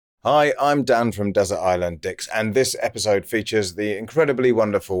Hi, I'm Dan from Desert Island Dicks, and this episode features the incredibly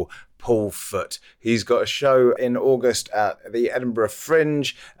wonderful Paul Foot. He's got a show in August at the Edinburgh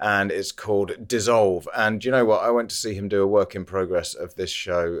Fringe, and it's called Dissolve. And you know what? I went to see him do a work in progress of this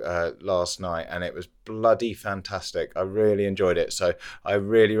show last night, and it was bloody fantastic. I really enjoyed it, so I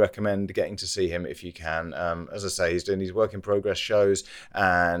really recommend getting to see him if you can. As I say, he's doing these work in progress shows,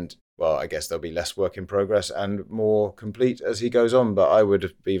 and well, I guess there'll be less work in progress and more complete as he goes on. But I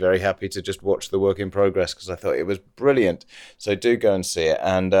would be very happy to just watch the work in progress because I thought it was brilliant. So do go and see it.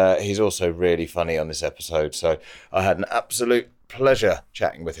 And he's also really funny on this episode. So I had an absolute pleasure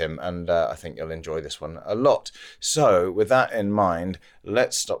chatting with him, and I think you'll enjoy this one a lot. So with that in mind,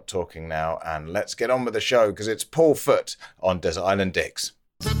 let's stop talking now and let's get on with the show because it's Paul Foot on Desert Island Dicks.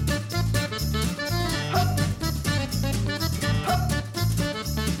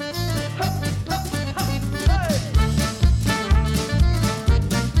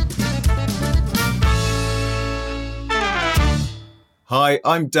 Hi,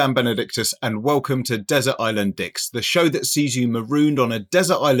 I'm Dan Benedictus, and welcome to Desert Island Dicks, the show that sees you marooned on a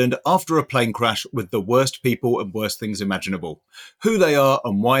desert island after a plane crash with the worst people and worst things imaginable. Who they are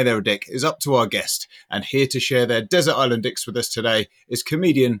and why they're a dick is up to our guest, and here to share their Desert Island Dicks with us today is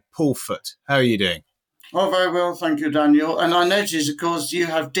comedian Paul Foot. How are you doing? Oh, very well, thank you, Daniel. And I notice, of course, you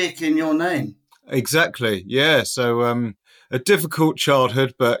have Dick in your name. Exactly, yeah. So, a difficult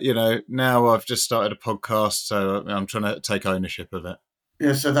childhood, but, you know, now I've just started a podcast, so I'm trying to take ownership of it.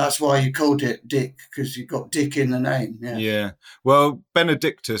 Yeah, so that's why you called it Dick, because you've got Dick in the name. Yeah. Well,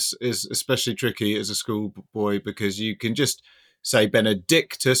 Benedictus is especially tricky as a schoolboy because you can just say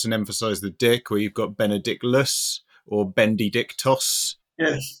Benedictus and emphasise the dick, or you've got Benedictlus or Bendidictos.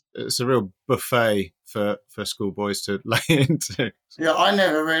 Yes. It's a real buffet for schoolboys to lay into. Yeah, I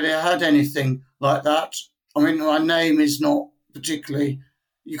never really had anything like that. I mean, my name is not particularly...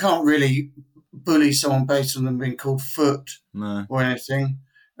 You can't really bully someone based on them being called Foot or anything.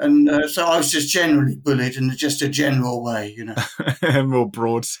 And so I was just generally bullied in just a general way, you know. More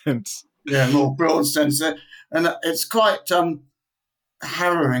broad sense. Yeah, more broad sense. And it's quite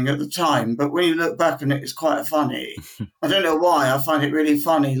harrowing at the time, but when you look back on it, it's quite funny. I don't know why, I find it really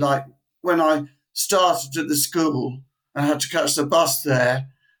funny. Like when I started at the school and had to catch the bus there,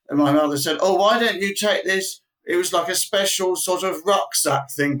 and my mother said, "Oh, why don't you take this?" It was like a special sort of rucksack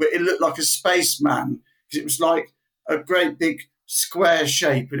thing, but it looked like a spaceman because it was like a great big square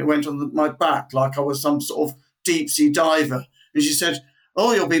shape and it went on my back like I was some sort of deep sea diver. And she said,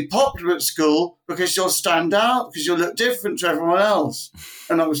 "Oh, you'll be popular at school because you'll stand out, because you'll look different to everyone else."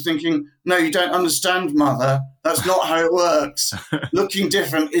 And I was thinking, no, you don't understand, Mother. That's not how it works. Looking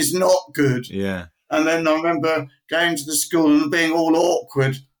different is not good. Yeah. And then I remember going to the school and being all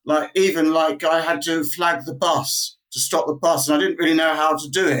awkward. Like I had to flag the bus to stop the bus, and I didn't really know how to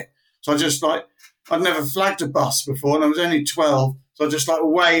do it. So I'd never flagged a bus before, and I was only 12. So I just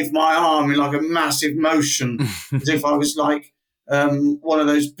waved my arm in like a massive motion as if I was like one of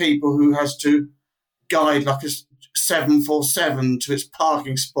those people who has to guide like a 747 to its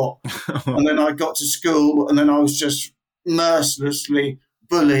parking spot. And then I got to school, and then I was just mercilessly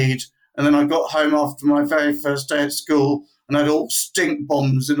bullied. And then I got home after my very first day at school, and I had all stink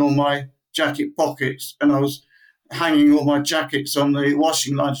bombs in all my jacket pockets, and I was hanging all my jackets on the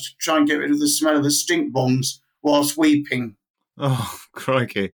washing line to try and get rid of the smell of the stink bombs whilst weeping. Oh,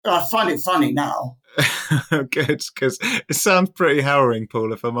 crikey. I find it funny now. Good, because it sounds pretty harrowing,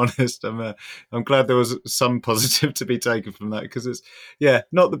 Paul, if I'm honest. I'm glad there was some positive to be taken from that, because it's,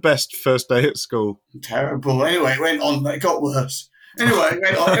 not the best first day at school. Terrible. Anyway, it went on, but it got worse. Anyway, it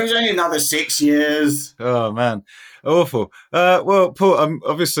went on. It was only another 6 years. Oh, man. Awful. Well, Paul, I'm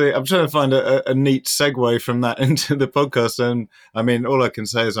trying to find a neat segue from that into the podcast. And I mean, all I can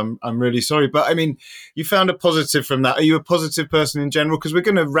say is I'm really sorry. But I mean, you found a positive from that. Are you a positive person in general? Because we're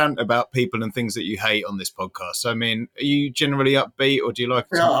going to rant about people and things that you hate on this podcast. So, I mean, are you generally upbeat, or do you like...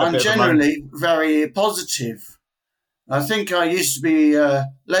 I'm generally very positive. I think I used to be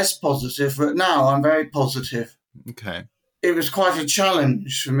less positive, but now I'm very positive. Okay. It was quite a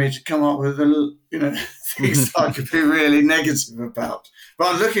challenge for me to come up with things I could be really negative about.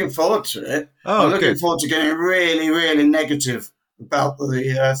 But I'm looking forward to it. Oh, I'm looking forward to getting really, really negative about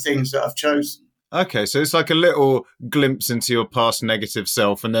the things that I've chosen. Okay, so it's like a little glimpse into your past negative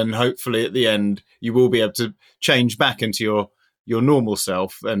self, and then hopefully at the end you will be able to change back into your normal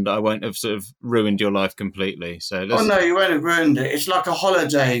self, and I won't have sort of ruined your life completely. So Oh, no, you won't have ruined it. It's like a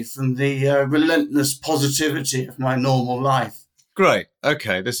holiday from the relentless positivity of my normal life. Great.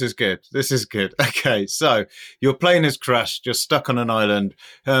 Okay, this is good. Okay, so your plane has crashed. You're stuck on an island.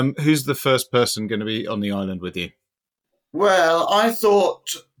 Who's the first person going to be on the island with you? Well, I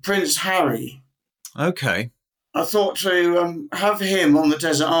thought Prince Harry. Okay. I thought to have him on the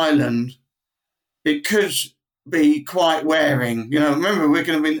desert island, it could be quite wearing. Remember, we're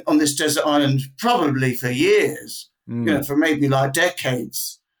going to be on this desert island probably for years, for maybe like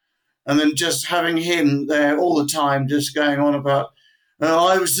decades. And then just having him there all the time, just going on about,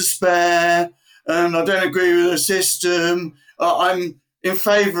 I was despair, and I don't agree with the system. I'm in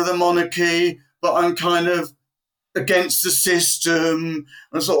favour of the monarchy, but I'm kind of against the system.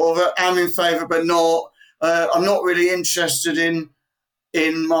 I sort of am in favour, but not. I'm not really interested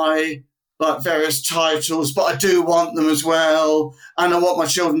in my like various titles, but I do want them as well, and I want my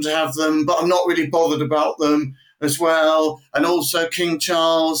children to have them, but I'm not really bothered about them as well. And also King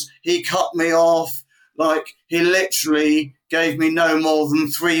Charles, he cut me off. Like, he literally gave me no more than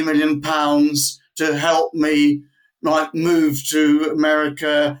 £3 million to help me like move to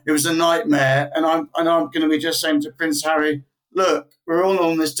America. It was a nightmare. And I'm going to be just saying to Prince Harry, look, we're all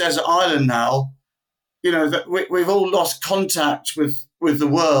on this desert island now. That we've all lost contact with the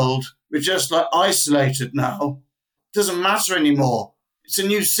world. We're just like isolated now. It doesn't matter anymore. It's a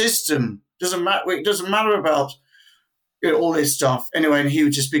new system. It doesn't matter about all this stuff. Anyway, and he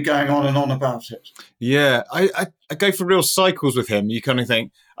would just be going on and on about it. Yeah, I go for real cycles with him. You kind of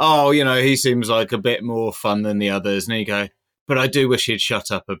think, oh, he seems like a bit more fun than the others. And you go, but I do wish he'd shut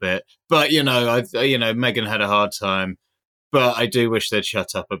up a bit. But, Meghan had a hard time. But I do wish they'd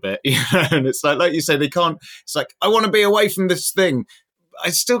shut up a bit. And it's like you say, they can't. It's like, I want to be away from this thing.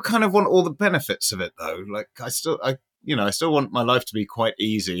 I still kind of want all the benefits of it, though. Like, I still want my life to be quite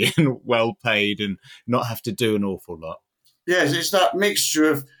easy and well paid and not have to do an awful lot. Yes, it's that mixture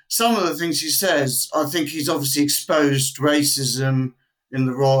of some of the things he says. I think he's obviously exposed racism in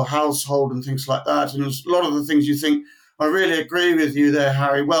the royal household and things like that. And there's a lot of the things you think, I really agree with you there,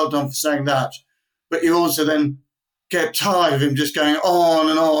 Harry. Well done for saying that. But you also then get tired of him just going on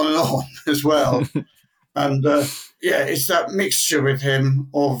and on and on as well. And it's that mixture with him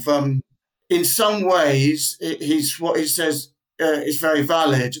of, in some ways, what he says is very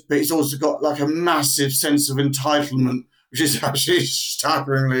valid, but he's also got like a massive sense of entitlement, which is actually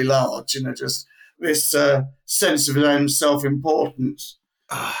staggeringly large, just this sense of his own self-importance.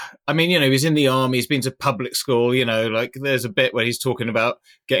 I mean, he was in the army, he's been to public school, like there's a bit where he's talking about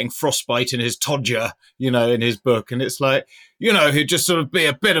getting frostbite in his todger, in his book. And it's like, he'd just sort of be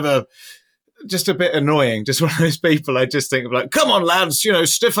a bit annoying. Just one of those people I just think of like, come on, lads,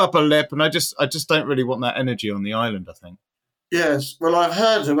 stiff up a lip. And I just don't really want that energy on the island, I think. Yes. Well, I've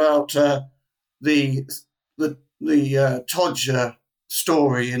heard about the Todger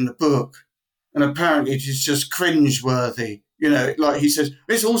story in the book, and apparently it is just cringeworthy. Like he says,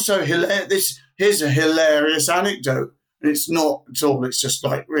 it's also hilarious. Here's a hilarious anecdote. And it's not at all. It's just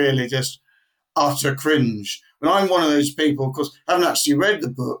like really just utter cringe. And I'm one of those people, of course, I haven't actually read the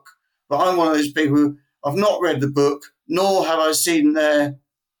book, but I'm one of those people who I've not read the book, nor have I seen their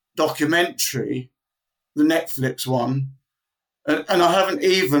documentary, the Netflix one. And I haven't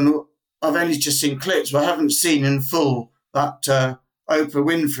even, I've only just seen clips, but I haven't seen in full that Oprah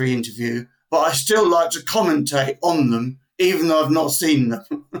Winfrey interview. But I still like to commentate on them, even though I've not seen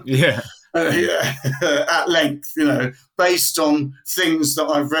them. Yeah. At length, based on things that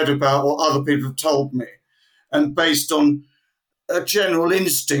I've read about or other people have told me, and based on a general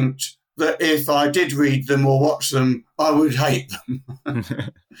instinct that if I did read them or watch them, I would hate them.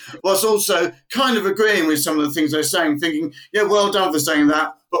 Whilst also kind of agreeing with some of the things they're saying, thinking, yeah, well done for saying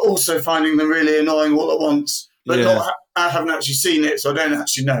that, but also finding them really annoying all at once. But I haven't actually seen it, so I don't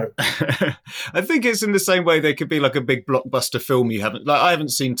actually know. I think it's in the same way there could be like a big blockbuster film you haven't. Like, I haven't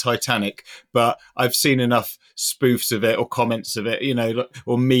seen Titanic, but I've seen enough spoofs of it or comments of it,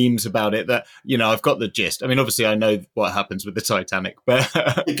 or memes about it that, I've got the gist. I mean, obviously I know what happens with the Titanic, but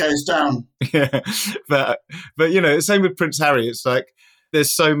it goes down. Yeah, but same with Prince Harry. It's like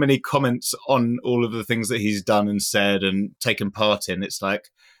there's so many comments on all of the things that he's done and said and taken part in. It's like,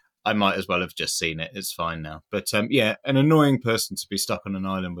 I might as well have just seen it. It's fine now. But an annoying person to be stuck on an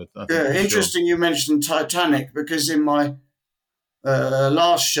island with. Interesting you mentioned Titanic, because in my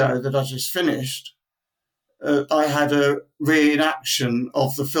last show that I just finished, I had a reenaction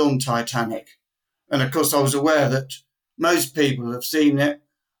of the film Titanic. And of course I was aware that most people have seen it,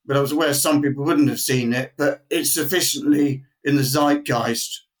 but I was aware some people wouldn't have seen it, but it's sufficiently in the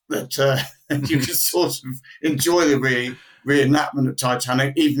zeitgeist that you can sort of enjoy the reenactment of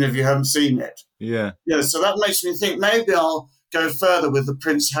Titanic, even if you haven't seen it. Yeah. Yeah, so that makes me think maybe I'll go further with the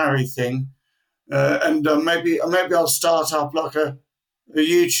Prince Harry thing, and maybe I'll start up like a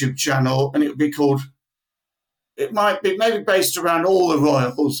YouTube channel, and it would be called, it might be maybe based around all the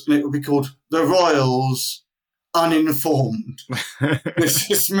royals, and it would be called The Royals uninformed. It's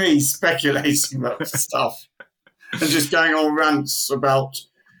just me speculating about stuff and just going on rants about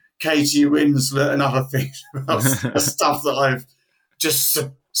Katie Winslet and other things about stuff that I've just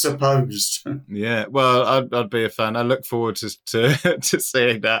supposed. Yeah, well, I'd be a fan. I look forward to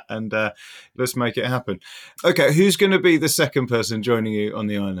seeing that, and let's make it happen. Okay, who's going to be the second person joining you on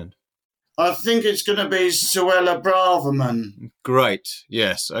the island? I think it's going to be Suella Braverman. Great.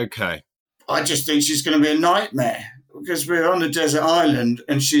 Yes. Okay. I just think she's going to be a nightmare because we're on a desert island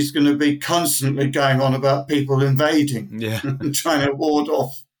and she's going to be constantly going on about people invading and trying to ward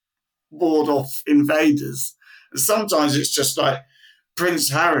off invaders. And sometimes it's just like Prince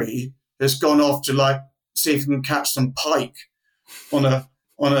Harry has gone off to like see if he can catch some pike on a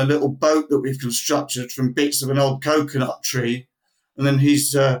little boat that we've constructed from bits of an old coconut tree, and then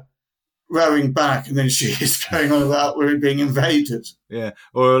he's rowing back, and then she is going on about we're being invaded. Yeah,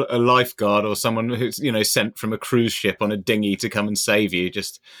 or a lifeguard or someone who's sent from a cruise ship on a dinghy to come and save you.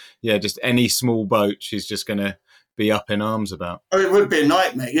 Just any small boat, she's just going to be up in arms about. Oh, it would be a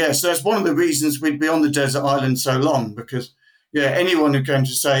nightmare. Yeah, so that's one of the reasons we'd be on the desert island so long, because anyone who's going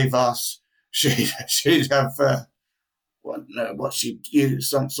to save us, she'd have what she'd use,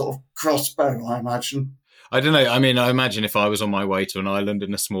 some sort of crossbow, I imagine. I don't know. I mean, I imagine if I was on my way to an island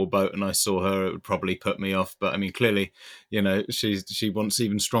in a small boat and I saw her, it would probably put me off. But I mean, clearly, she wants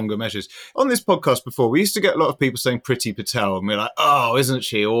even stronger measures. On this podcast before, we used to get a lot of people saying Priti Patel, and we're like, oh, isn't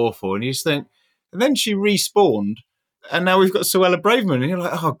she awful? And you just think, and then she respawned, and now we've got Suella Braverman, and you're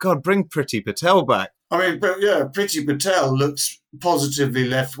like, oh God, bring Priti Patel back. I mean, but Priti Patel looks positively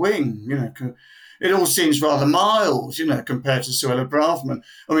left wing. It all seems rather mild, compared to Suella Braverman.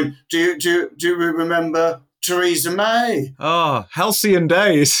 I mean, do we remember Theresa May? Oh, halcyon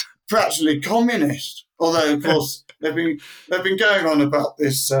days. Practically communist. Although, of course, they've been going on about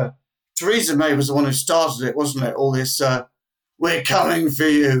this. Theresa May was the one who started it, wasn't it? All this, we're coming for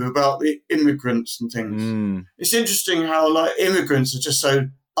you, about the immigrants and things. Mm. It's interesting how, like, immigrants are just so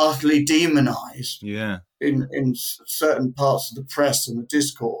utterly demonised in certain parts of the press and the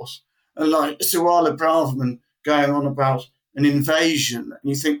discourse. And like Suella Braverman going on about an invasion, and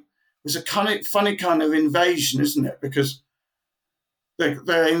you think it was a funny kind of invasion, isn't it? Because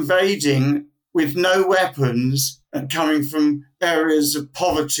they're invading with no weapons and coming from areas of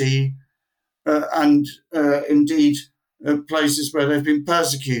poverty and indeed places where they've been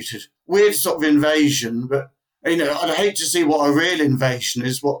persecuted. Weird sort of invasion, but I'd hate to see what a real invasion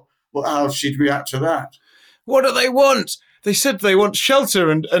is. How she'd react to that. What do they want? They said they want shelter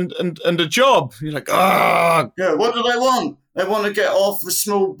and a job. You're like, ah. Yeah, what do they want? They want to get off a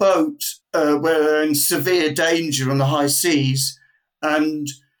small boat where they're in severe danger on the high seas, and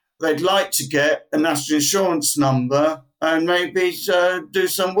they'd like to get a national insurance number and maybe do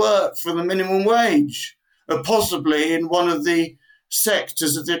some work for the minimum wage, possibly in one of the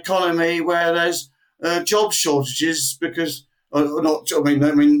sectors of the economy where there's job shortages, because not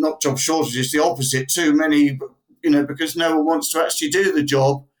job shortages, the opposite, too many. Because no one wants to actually do the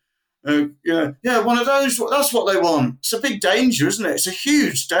job. One of those, that's what they want. It's a big danger, isn't it? It's a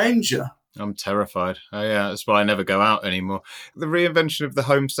huge danger. I'm terrified. That's why I never go out anymore. The reinvention of the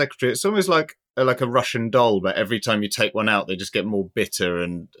Home Secretary, it's almost like a Russian doll, but every time you take one out, they just get more bitter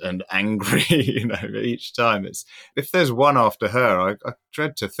and angry, each time. If there's one after her, I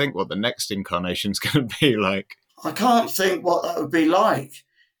dread to think what the next incarnation's going to be like. I can't think what that would be like.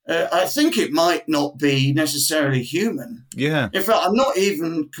 I think it might not be necessarily human. Yeah. In fact, I'm not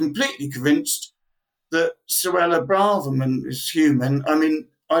even completely convinced that Suella Braverman is human. I mean,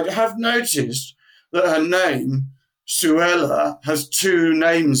 I have noticed that her name, Suella, has two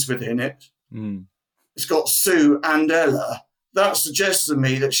names within it. Mm. It's got Sue and Ella. That suggests to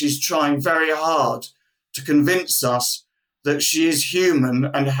me that she's trying very hard to convince us that she is human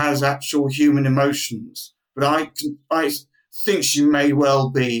and has actual human emotions. But I think she may well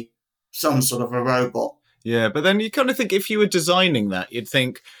be some sort of a robot. Yeah, but then you kind of think if you were designing that, you'd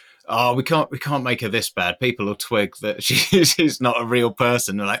think, oh, we can't make her this bad. People will twig that she's not a real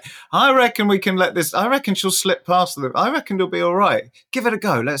person. They're like, I reckon we can let this. I reckon she'll slip past them. I reckon it'll be all right. Give it a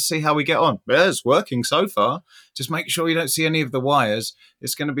go. Let's see how we get on. Yeah, it's working so far. Just make sure you don't see any of the wires.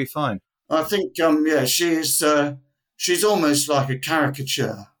 It's going to be fine. I think, she's almost like a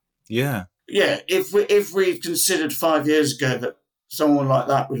caricature. Yeah. Yeah, if we considered 5 years ago that someone like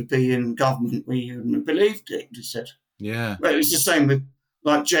that would be in government, we wouldn't have believed it, he said. Yeah. Well, it's the same with,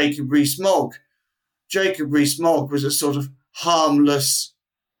 like, Jacob Rees-Mogg. Jacob Rees-Mogg was a sort of harmless...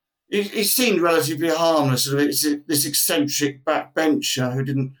 He seemed relatively harmless, sort of this eccentric backbencher who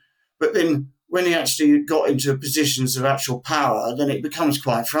didn't... But then when he actually got into positions of actual power, then it becomes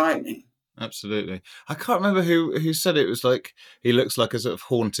quite frightening. Absolutely. I can't remember who said it. It was like he looks like a sort of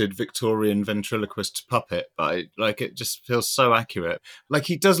haunted Victorian ventriloquist puppet, but it just feels so accurate. Like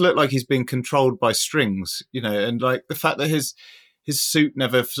he does look like he's being controlled by strings, and like the fact that his suit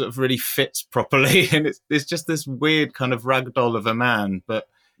never sort of really fits properly, and it's just this weird kind of ragdoll of a man. But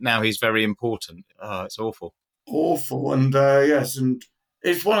now he's very important. Oh, it's awful. Awful, and yes, and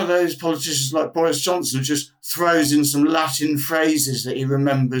it's one of those politicians like Boris Johnson who just throws in some Latin phrases that he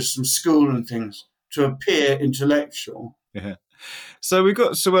remembers from school and things to appear intellectual. Yeah. So we've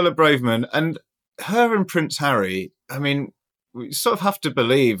got Suella Braverman, and her and Prince Harry. I mean, we sort of have to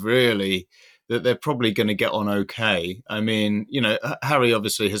believe, really, that they're probably going to get on okay. I mean, Harry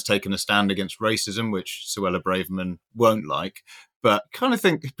obviously has taken a stand against racism, which Suella Braverman won't like, but kind of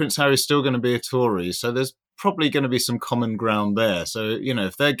think Prince Harry's still going to be a Tory, so there's probably going to be some common ground there. So,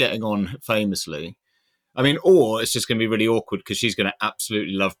 if they're getting on famously, I mean, or it's just going to be really awkward because she's going to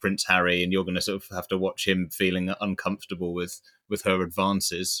absolutely love Prince Harry and you're going to sort of have to watch him feeling uncomfortable with her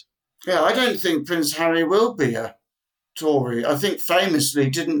advances. Yeah, I don't think Prince Harry will be a Tory. I think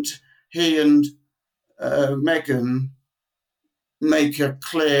famously, didn't he and Meghan make a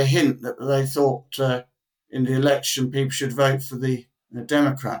clear hint that they thought in the election people should vote for the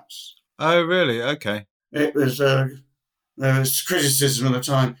Democrats? Oh, really? Okay. It was there was criticism at the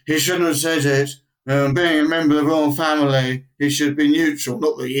time. He shouldn't have said it. Being a member of the royal family, he should be neutral.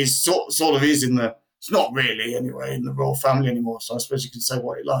 Not that he is sort of is in the. It's not really anyway in the royal family anymore. So I suppose he can say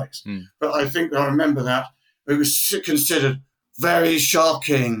what he likes. But I think I remember that it was considered very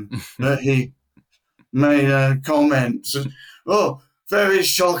shocking that he made a comment. Very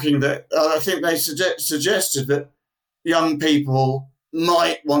shocking that I think they suggested that young people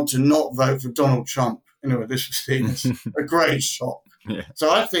might want to not vote for Donald Trump. Anyway, this was seen as a great shock. Yeah. So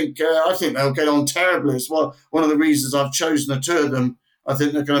I think they'll get on terribly as well. One of the reasons I've chosen the two of them, I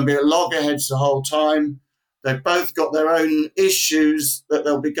think they're going to be at loggerheads the whole time. They've both got their own issues that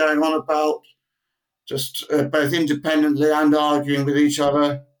they'll be going on about, just both independently and arguing with each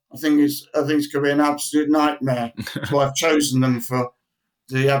other. I think it's going to be an absolute nightmare. So I've chosen them for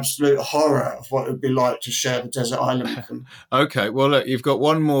the absolute horror of what it would be like to share the desert island with them. Okay, well, look, you've got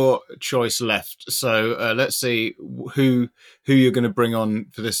one more choice left. So let's see who you're going to bring on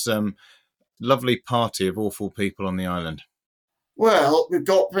for this lovely party of awful people on the island. Well, we've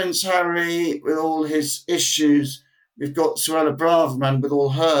got Prince Harry with all his issues. We've got Suella Braverman with all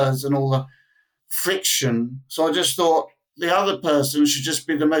hers and all the friction. So I just thought the other person should just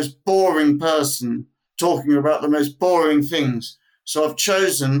be the most boring person talking about the most boring things. So I've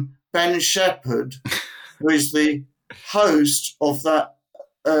chosen Ben Shepherd, who is the host of that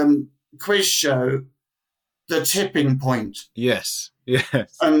quiz show, The Tipping Point. Yes.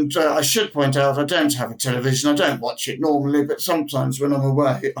 And I should point out, I don't have a television. I don't watch it normally, but sometimes when I'm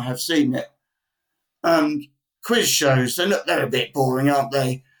away, I have seen it. And quiz shows, they're a bit boring, aren't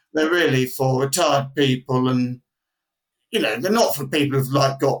they? They're really for retired people and, they're not for people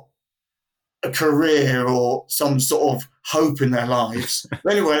who've got a career or some sort of hope in their lives.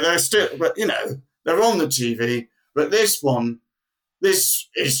 Anyway, they're on the TV. But this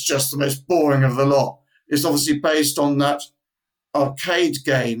is just the most boring of the lot. It's obviously based on that arcade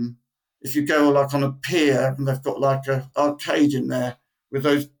game. If you go on a pier and they've got an arcade in there with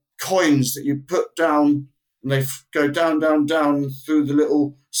those coins that you put down and they go down, down, down through the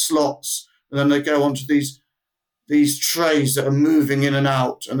little slots, and then they go onto these trays that are moving in and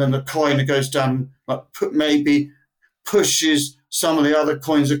out, and then the coin that goes down maybe pushes some of the other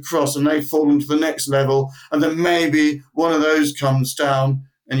coins across and they fall into the next level, and then maybe one of those comes down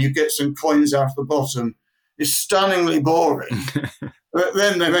and you get some coins out of the bottom. It's stunningly boring. But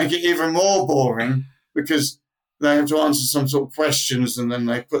then they make it even more boring because they have to answer some sort of questions, and then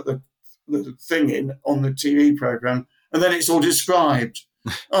they put the thing in on the TV program, and then it's all described.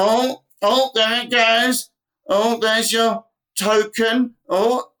 Oh, there it goes. Oh, there's your token.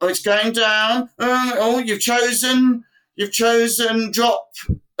 Oh, it's going down. You've chosen drop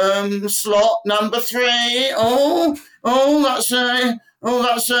slot number 3.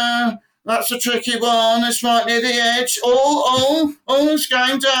 That's a tricky one. It's right near the edge. It's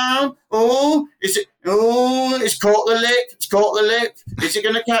going down. It's caught the lip. It's caught the lip. Is it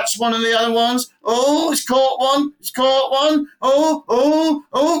going to catch one of the other ones? It's caught one. It's caught one.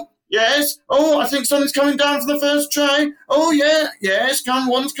 Yes. I think something's coming down for the first tray. Yeah. Yes.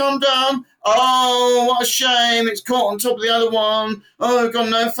 One's come down. What a shame. It's caught on top of the other one. Gone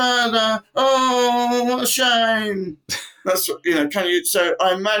no further. What a shame. That's so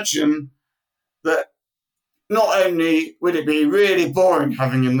I imagine that not only would it be really boring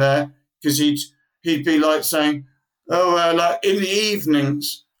having him there, because he'd be like saying, in the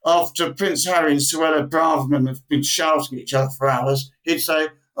evenings, after Prince Harry and Suella Braverman have been shouting at each other for hours, he'd say,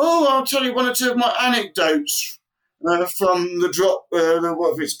 "Oh, I'll tell you one or two of my anecdotes from the drop,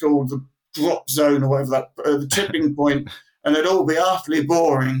 whatever it's called, the drop zone or whatever the tipping point," and they'd all be utterly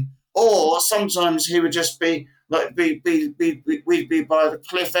boring. Or sometimes he would just be like, we'd be by the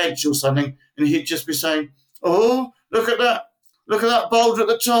cliff edge or something, and he'd just be saying, "Oh, look at that boulder at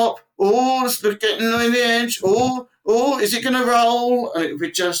the top. Oh, it's getting on the edge. Oh, is it going to roll?" And it would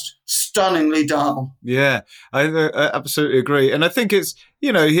be just stunningly dull. Yeah, I absolutely agree. And I think it's, he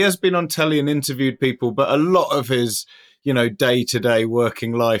has been on telly and interviewed people, but a lot of his, day-to-day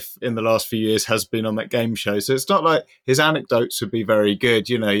working life in the last few years has been on that game show. So it's not like his anecdotes would be very good.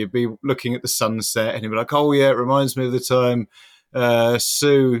 You'd be looking at the sunset and he'd be like, "Oh, yeah, it reminds me of the time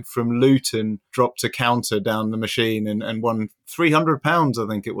Sue from Luton dropped a counter down the machine and won £300, I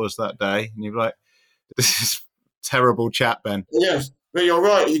think it was that day." And you're like, "This is terrible chat, Ben." Yes, but you're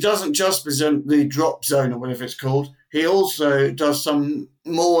right. He doesn't just present the drop zone or whatever it's called. He also does some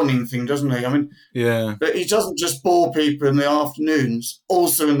morning thing, doesn't he? I mean, yeah. But he doesn't just bore people in the afternoons,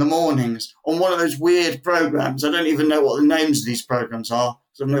 also in the mornings, on one of those weird programs. I don't even know what the names of these programs are,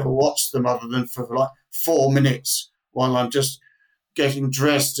 because I've never watched them other than for like 4 minutes while I'm just getting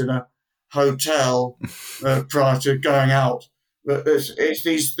dressed in a hotel prior to going out. But it's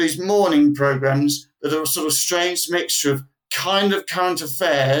these morning programs that are a sort of strange mixture of kind of current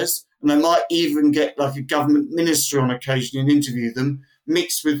affairs, and they might even get like a government minister on occasion and interview them,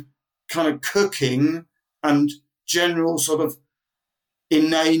 mixed with kind of cooking and general sort of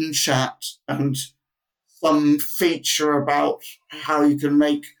inane chat and some feature about how you can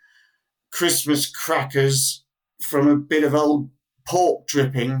make Christmas crackers from a bit of old pork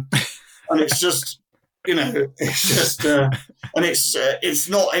dripping. And it's just, it's just, and it's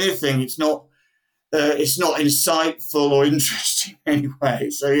not anything. It's not insightful or interesting anyway.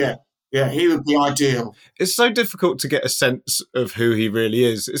 So yeah, he would be ideal. It's so difficult to get a sense of who he really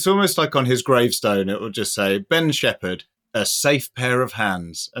is. It's almost like on his gravestone, it will just say, "Ben Shepherd, a safe pair of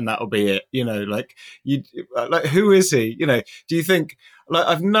hands," and that'll be it. Like who is he? Do you think? Like,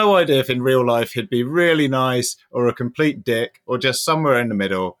 I've no idea if in real life he'd be really nice or a complete dick or just somewhere in the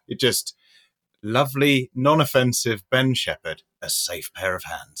middle. It just lovely, non-offensive Ben Shepherd, a safe pair of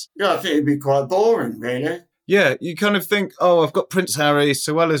hands. Yeah, I think it'd be quite boring, really. Yeah, you kind of think, "Oh, I've got Prince Harry,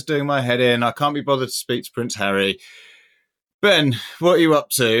 Suella's doing my head in, I can't be bothered to speak to Prince Harry. Ben, what are you up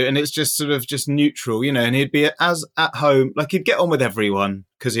to?" And it's just sort of just neutral, and he'd be as at home, like he'd get on with everyone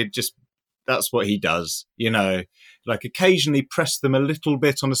because that's what he does, like occasionally press them a little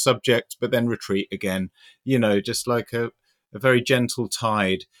bit on a subject, but then retreat again, just like a very gentle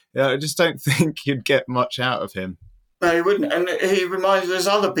tide. I just don't think you'd get much out of him. No, he wouldn't. And he reminds me, there's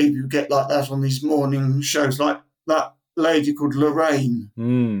other people who get like that on these morning shows, like that lady called Lorraine.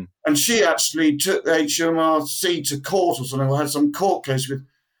 Mm. And she actually took the HMRC to court or something, or had some court case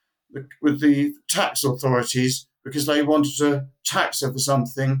with the tax authorities because they wanted to tax her for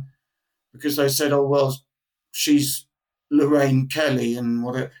something, because they said, "Oh, well, she's Lorraine Kelly," and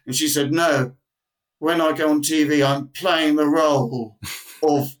whatever. And she said, "No, when I go on TV, I'm playing the role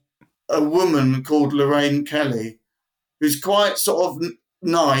of a woman called Lorraine Kelly, who's quite sort of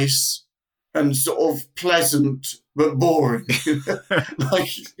nice and sort of pleasant but boring." Like,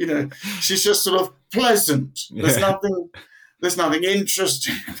 she's just sort of pleasant. There's nothing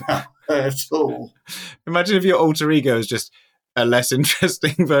interesting about her at all. Imagine if your alter ego is just a less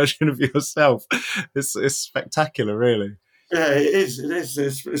interesting version of yourself. It's spectacular, really. Yeah, it is.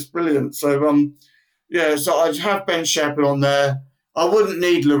 It's brilliant. So, so I'd have Ben Shepherd on there. I wouldn't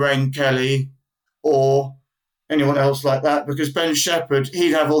need Lorraine Kelly or anyone else like that, because Ben Shepherd,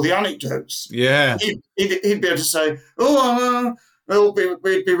 he'd have all the anecdotes. Yeah. He'd be able to say,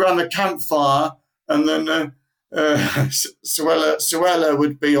 we'd be around the campfire, and then Suella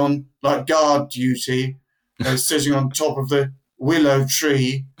would be on like guard duty, sitting on top of the willow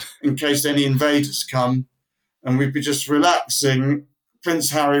tree in case any invaders come, and we'd be just relaxing.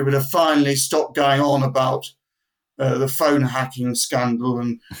 Prince Harry would have finally stopped going on about the phone hacking scandal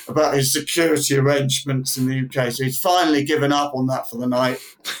and about his security arrangements in the UK. So he's finally given up on that for the night.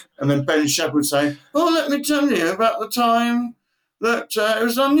 And then Ben Shepherd would say, "Oh, let me tell you about the time that it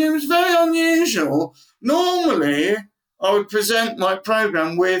was very unusual. Normally, I would present my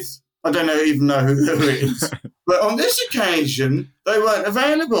programme with," I don't even know who it is, "but on this occasion, they weren't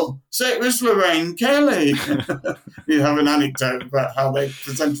available. So it was Lorraine Kelly." You have an anecdote about how they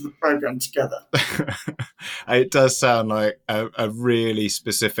presented the programme together. It does sound like a really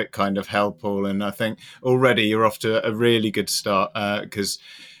specific kind of hell, Paul. And I think already you're off to a really good start because,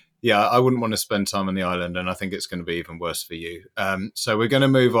 Yeah, I wouldn't want to spend time on the island, and I think it's going to be even worse for you. So we're going to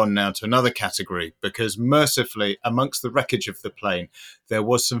move on now to another category, because mercifully, amongst the wreckage of the plane, there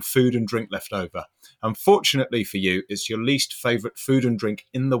was some food and drink left over. Unfortunately for you, it's your least favourite food and drink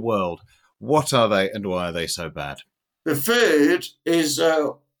in the world. What are they, and why are they so bad? The food is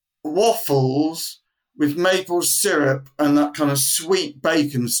waffles with maple syrup and that kind of sweet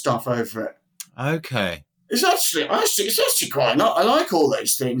bacon stuff over it. Okay. It's actually quite nice. I like all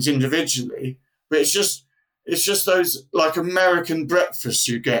those things individually, but it's just those like American breakfasts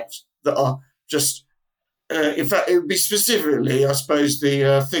you get that are just. In fact, it would be specifically, I suppose,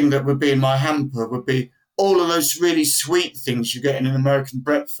 the thing that would be in my hamper would be all of those really sweet things you get in an American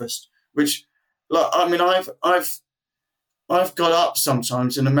breakfast. Which, like, I mean, I've got up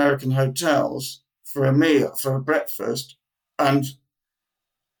sometimes in American hotels for a meal, for a breakfast, and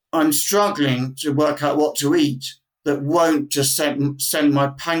I'm struggling to work out what to eat that won't just send my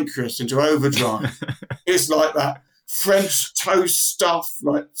pancreas into overdrive. It's like that French toast stuff,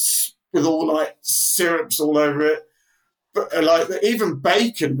 like with all like syrups all over it. But like even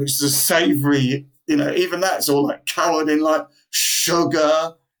bacon, which is a savoury, even that's all like covered in like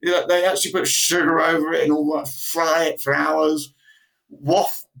sugar. They actually put sugar over it and all that, fry it for hours.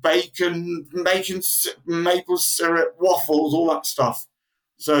 Bacon, maple syrup, waffles, all that stuff.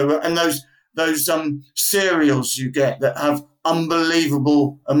 So, and those cereals you get that have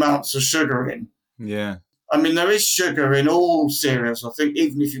unbelievable amounts of sugar in. Yeah. I mean, there is sugar in all cereals. I think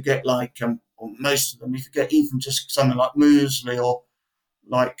even if you get like, or most of them, if you get even just something like muesli or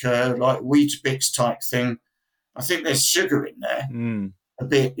like Weetabix type thing, I think there's sugar in there a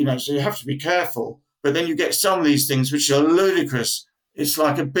bit, so you have to be careful. But then you get some of these things which are ludicrous. It's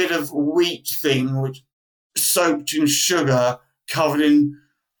like a bit of wheat thing which soaked in sugar, covered in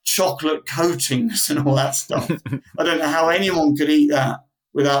chocolate coatings and all that stuff. I don't know how anyone could eat that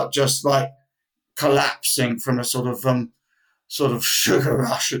without just like collapsing from a sort of sugar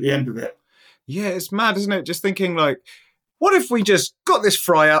rush at the end of it. Yeah, it's mad, isn't it? Just thinking like, what if we just got this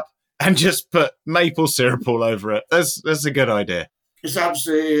fry up and just put maple syrup all over it? That's a good idea. It's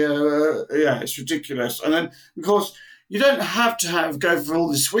absolutely, it's ridiculous. And then, of course, you don't have to go for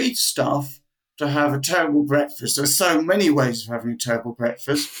all the sweet stuff to have a terrible breakfast. There's so many ways of having a terrible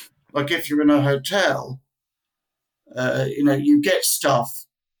breakfast. Like if you're in a hotel, you get stuff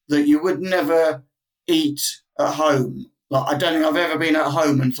that you would never eat at home. Like I don't think I've ever been at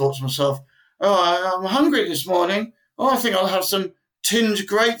home and thought to myself, oh, I'm hungry this morning. Oh, I think I'll have some tinned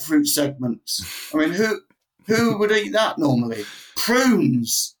grapefruit segments. I mean, who would eat that normally?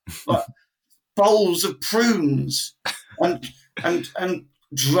 Prunes, like bowls of prunes and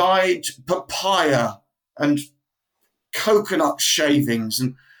dried papaya and coconut shavings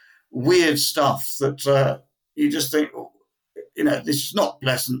and weird stuff that you just think, this is not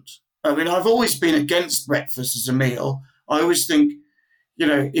pleasant. I mean, I've always been against breakfast as a meal. I always think,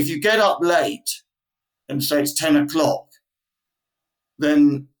 if you get up late and say it's 10 o'clock,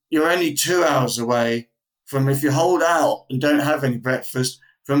 then you're only 2 hours away from, if you hold out and don't have any breakfast,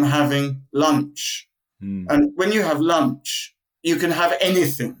 from having lunch. And when you have lunch, you can have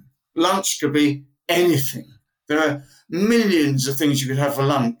anything. Lunch could be anything. There are millions of things you could have for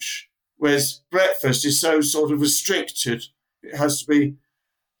lunch, whereas breakfast is so sort of restricted. It has to be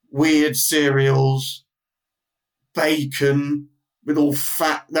weird cereals, bacon with all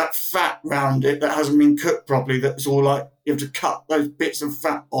that fat round it that hasn't been cooked properly, that's all like, you have to cut those bits of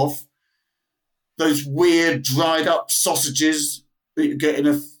fat off. Those weird dried up sausages that you get in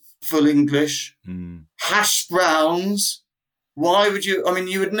a full English. Hash browns. Why would you? I mean,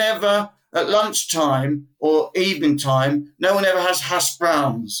 you would never, at lunchtime or evening time, no one ever has hash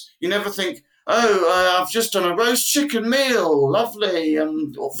browns. You never think, I've just done a roast chicken meal, lovely,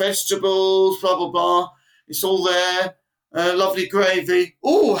 or vegetables, blah, blah, blah. It's all there, lovely gravy.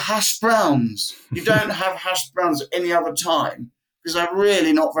 Oh, hash browns. You don't have hash browns at any other time because they're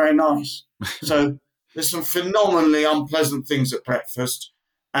really not very nice. So there's some phenomenally unpleasant things at breakfast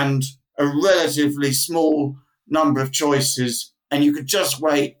and a relatively small number of choices, and you could just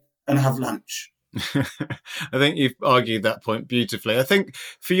wait and have lunch. I think you've argued that point beautifully. I think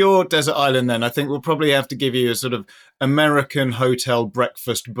for your desert island then, I think we'll probably have to give you a sort of American hotel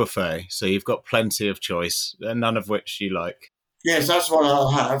breakfast buffet. So you've got plenty of choice, none of which you like. Yes, that's what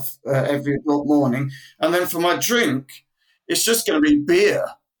I'll have every morning. And then for my drink, it's just going to be beer.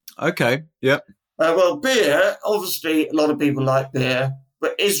 Okay, yep. Well, beer, obviously a lot of people like beer,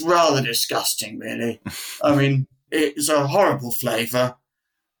 but it's rather disgusting, really. I mean, it's a horrible flavour.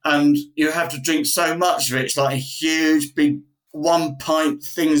 And you have to drink so much of it. It's like a huge, big 1 pint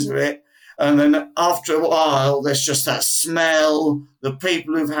things of it. And then after a while, there's just that smell. The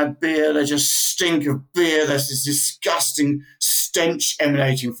people who've had beer, they just stink of beer. There's this disgusting stench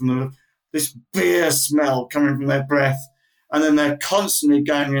emanating from them, this beer smell coming from their breath. And then they're constantly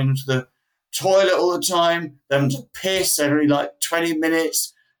going into the toilet all the time. They're having to piss every 20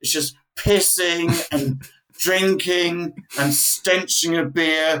 minutes. It's just pissing and drinking and stenching of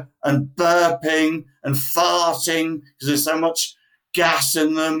beer and burping and farting because there's so much gas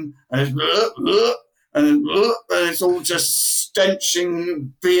in them, and it's all just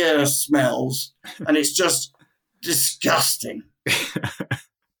stenching beer smells, and it's just disgusting.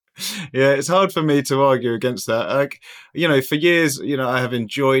 Yeah, it's hard for me to argue against that. For years, I have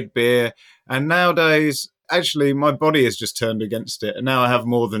enjoyed beer, and nowadays, actually, my body has just turned against it, and now I have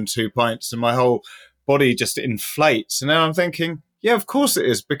more than 2 pints, and my whole body just inflates. And now I'm thinking, yeah, of course it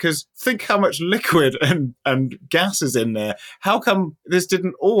is, because think how much liquid and gas is in there. How come this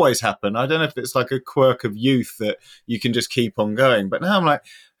didn't always happen? I don't know if it's like a quirk of youth that you can just keep on going. But now I'm like, I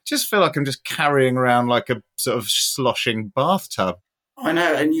just feel like I'm just carrying around like a sort of sloshing bathtub. I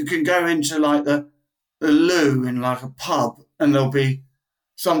know, and you can go into the loo in a pub, and there'll be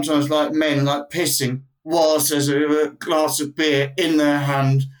sometimes men pissing whilst there's a glass of beer in their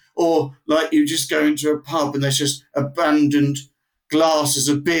hand, or you just go into a pub and there's just abandoned glasses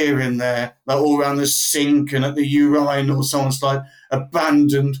of beer in there, all around the sink and at the urinal. Someone's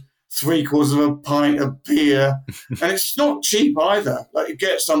abandoned 3/4 of a pint of beer, and it's not cheap either. You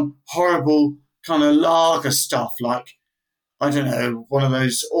get some horrible kind of lager stuff, I don't know, one of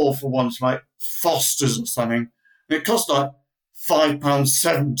those awful ones like Foster's or something, and it costs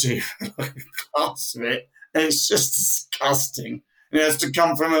 £5.70 for a glass of it, and it's just disgusting. And it has to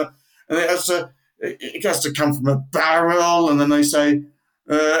come from it has to come from a barrel, and then they say,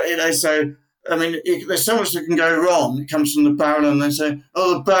 there's so much that can go wrong. It comes from the barrel, and they say,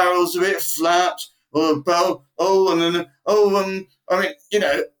 the barrel's a bit flat, or the barrel,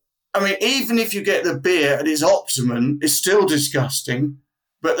 even if you get the beer at its optimum, it's still disgusting,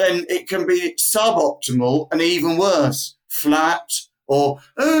 but then it can be suboptimal and even worse, flat, or,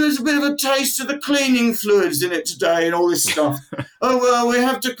 there's a bit of a taste of the cleaning fluids in it today, and all this stuff. We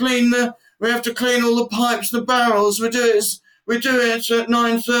have to clean all the pipes and the barrels. We do it at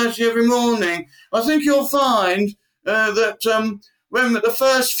 9:30 every morning. I think you'll find that when the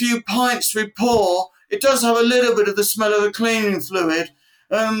first few pints we pour, it does have a little bit of the smell of the cleaning fluid.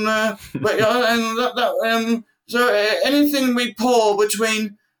 So anything we pour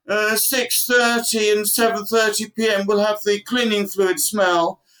between 6:30 and 7:30 p.m. will have the cleaning fluid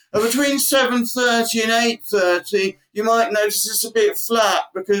smell. Between 7:30 and 8:30, you might notice it's a bit flat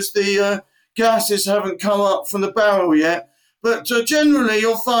because the gases haven't come up from the barrel yet. But generally,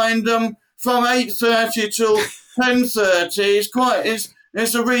 you'll find from 8:30 till 10:30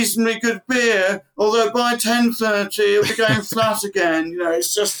 it's a reasonably good beer. Although by 10:30 it'll be going flat again.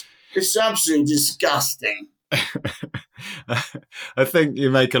 It's absolutely disgusting. I think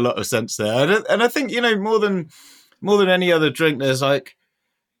you make a lot of sense there, and I think more than any other drink, there's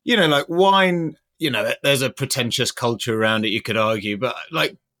wine. There's a pretentious culture around it, you could argue, but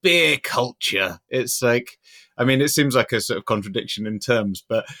beer culture, it's it seems like a sort of contradiction in terms,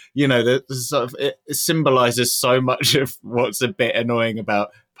 but there's sort of it symbolizes so much of what's a bit annoying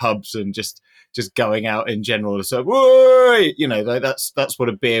about pubs and just going out in general. So, whoa, that's what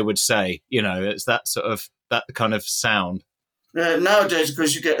a beer would say. It's that sort of that kind of sound. Nowadays,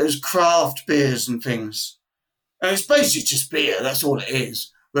 because you get those craft beers and things, and it's basically just beer. That's all it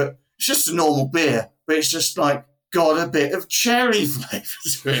is. But it's just a normal beer, but it's just got a bit of cherry flavour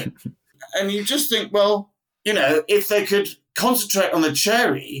to it. And you just think, well, if they could concentrate on the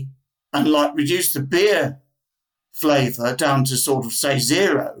cherry and reduce the beer flavour down to sort of say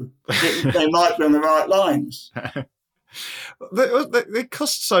 0, they might be on the right lines. They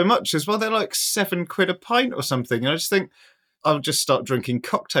cost so much as well. They're £7 a pint or something. And I just think I'll just start drinking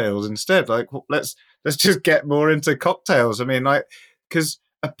cocktails instead. Let's just get more into cocktails. Because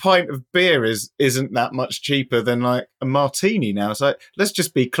a pint of beer isn't that much cheaper than a martini now. It's let's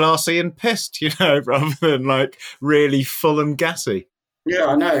just be classy and pissed, rather than really full and gassy. Yeah,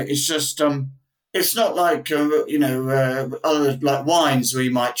 I know. It's just it's not other wines where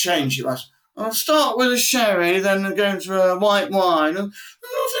you might change it. I'll start with a sherry, then go into a white wine, and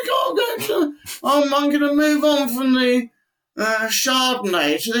I think I'm going to move on from the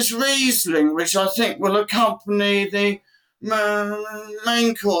Chardonnay to this Riesling, which I think will accompany the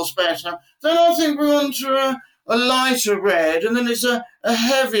main course better. Then I think we're on to a lighter red, and then it's a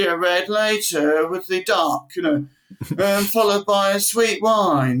heavier red later with the dark, followed by a sweet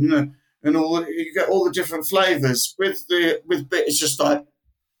wine, and you get all the different flavours with beer. It's just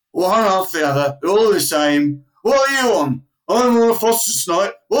one after the other, they're all the same. What are you on? I'm on a Foster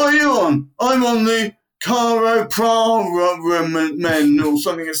Snipe. What are you on? I'm on the Caro Men or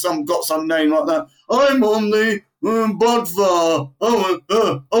something. Got some name like that. I'm on the Budvar.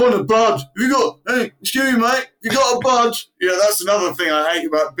 I want a bud. Hey, excuse me, mate. You got a bud? Yeah, that's another thing I hate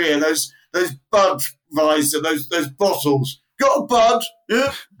about beer. Those Budweiser, those bottles. Got a bud?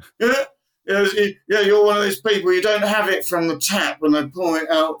 Yeah. You're one of those people, you don't have it from the tap when they pour it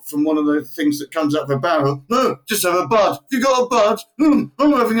out from one of the things that comes up a barrel. No, just have a bud. You got a bud?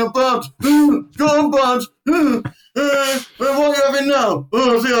 I'm having a bud. Got a bud. What are you having now?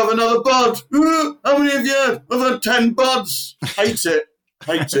 I think I have another bud. How many have you had? I've had 10 buds. Hate it.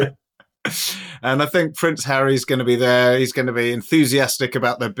 And I think Prince Harry's going to be there. He's going to be enthusiastic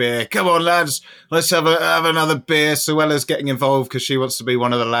about the beer. Come on, lads, let's have another beer. Suella's getting involved because she wants to be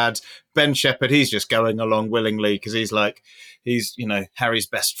one of the lads. Ben Shepherd, he's just going along willingly because he's Harry's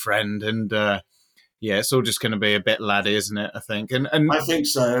best friend. And it's all just going to be a bit laddie, isn't it, I think? And I think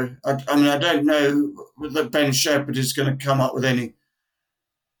so. I mean, I don't know that Ben Shepherd is going to come up with any.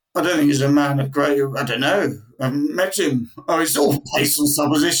 I don't think he's a man of great. I don't know. I haven't met him. It's all based on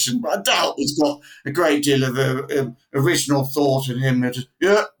supposition, but I doubt he's got a great deal of original thought in him.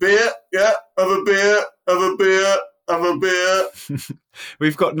 Beer, have a beer.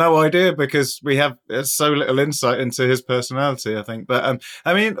 We've got no idea because we have so little insight into his personality, I think. But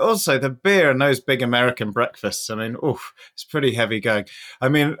I mean, also the beer and those big American breakfasts, I mean, it's pretty heavy going. I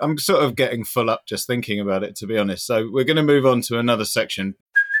mean, I'm sort of getting full up just thinking about it, to be honest. So we're going to move on to another section.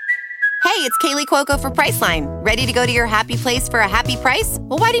 Hey, it's Kaylee Cuoco for Priceline. Ready to go to your happy place for a happy price?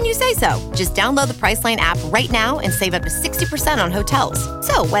 Well, why didn't you say so? Just download the Priceline app right now and save up to 60% on hotels.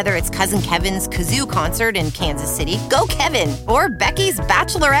 So whether it's Cousin Kevin's Kazoo Concert in Kansas City, go Kevin, or Becky's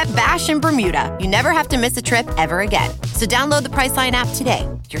Bachelorette Bash in Bermuda, you never have to miss a trip ever again. So download the Priceline app today.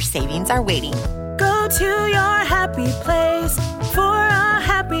 Your savings are waiting. Go to your happy place for a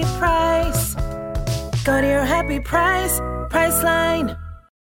happy price. Go to your happy price, Priceline.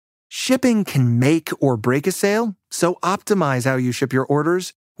 Shipping can make or break a sale, so optimize how you ship your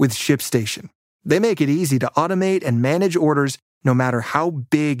orders with ShipStation. They make it easy to automate and manage orders no matter how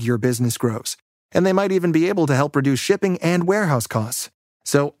big your business grows. And they might even be able to help reduce shipping and warehouse costs.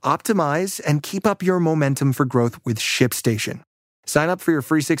 So optimize and keep up your momentum for growth with ShipStation. Sign up for your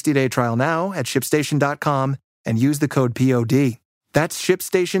free 60-day trial now at ShipStation.com and use the code POD. That's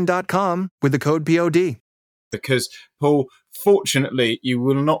ShipStation.com with the code POD. Because, Paul, fortunately, you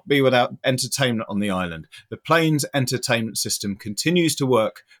will not be without entertainment on the island. The plane's entertainment system continues to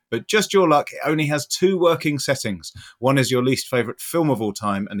work, but just your luck, it only has 2 working settings. One is your least favourite film of all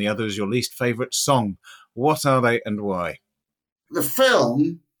time, and the other is your least favourite song. What are they and why? The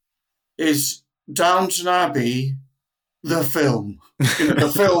film is Downton Abbey, the film.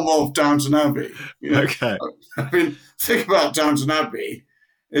 The film of Downton Abbey. Okay. I mean, think about Downton Abbey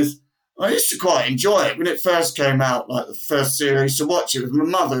I used to quite enjoy it when it first came out, like the first series. I used to watch it with my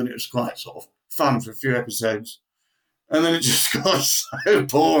mother, and it was quite sort of fun for a few episodes. And then it just got so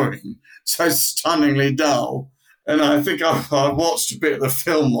boring, so stunningly dull. And I think I watched a bit of the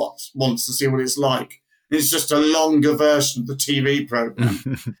film once to see what it's like. It's just a longer version of the TV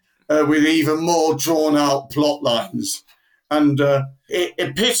programme with even more drawn-out plot lines. And it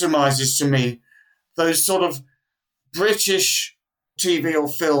epitomises to me those sort of British TV or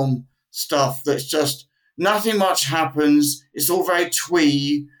film stuff that's just nothing much happens. It's all very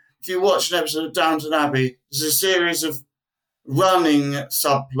twee. If you watch an episode of Downton Abbey, there's a series of running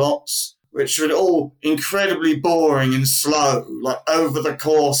subplots which are all incredibly boring and slow, like over the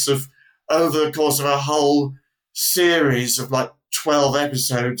course of a whole series of like 12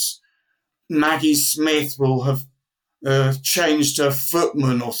 episodes. Maggie Smith will have changed her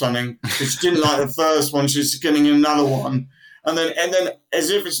footman or something because she didn't like the first one. She's getting another one. And then,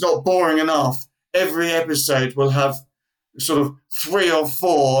 as if it's not boring enough, every episode will have sort of 3 or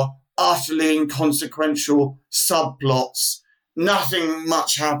 4 utterly inconsequential subplots. Nothing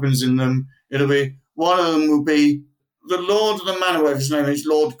much happens in them. One of them will be the Lord of the Manor, whatever his name is,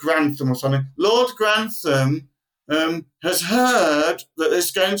 Lord Grantham or something. Lord Grantham has heard that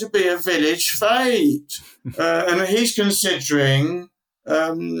there's going to be a village fete, and he's considering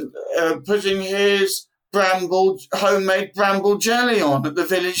putting his homemade bramble jelly on at the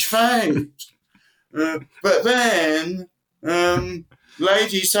village fete. But then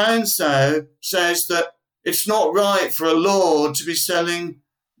Lady So-and-so says that it's not right for a lord to be selling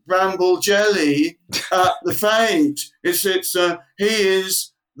bramble jelly at the fete. He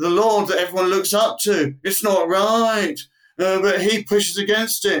is the lord that everyone looks up to. It's not right. But he pushes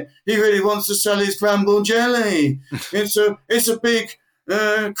against it. He really wants to sell his bramble jelly. It's a big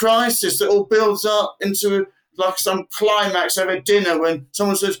crisis that all builds up into like some climax of a dinner when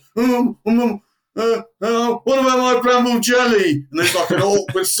someone says, what about my bramble jelly? And there's like an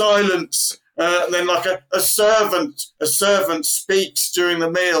awkward silence. And then like a servant speaks during the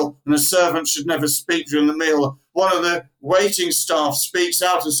meal, and a servant should never speak during the meal. One of the waiting staff speaks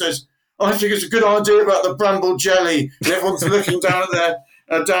out and says, I think it's a good idea about the bramble jelly. And everyone's looking down at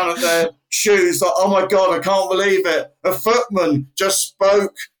their shoes like, oh my God, I can't believe it. A footman just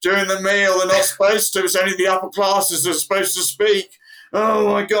spoke during the meal. They're not supposed to. It's only the upper classes that are supposed to speak. Oh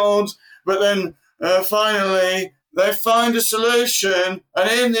my God. But then finally they find a solution.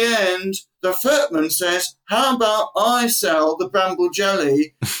 And in the end, the footman says, how about I sell the bramble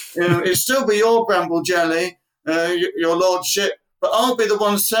jelly? It'll still be your bramble jelly, your lordship, but I'll be the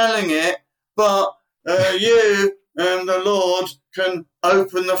one selling it. But you and the Lord can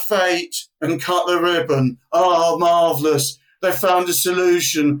open the fate and cut the ribbon. Oh, marvellous. They found a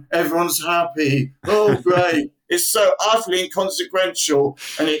solution. Everyone's happy. Oh, great. It's so utterly inconsequential,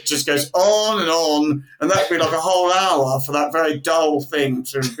 and it just goes on, and that'd be like a whole hour for that very dull thing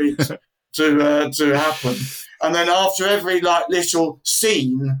to happen. And then after every like little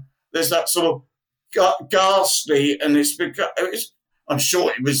scene, there's that sort of ghastly, and I'm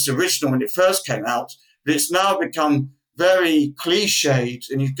sure it was original when it first came out, but it's now become very cliched,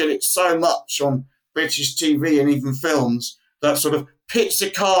 and you get it so much on British TV and even films, that sort of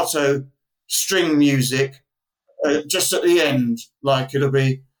pizzicato string music just at the end, like it'll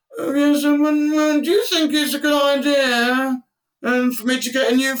be, yes, do you think it's a good idea for me to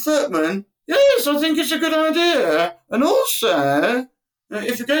get a new footman? Yes, I think it's a good idea. And also,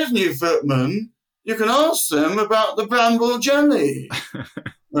 if you get a new footman, you can ask them about the bramble jelly.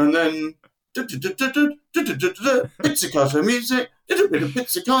 And then pizzicato music, little bit of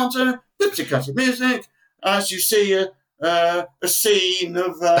pizzicato music, as you see a scene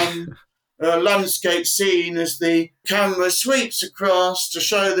of a landscape scene as the camera sweeps across to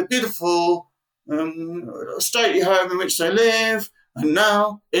show the beautiful stately home in which they live, and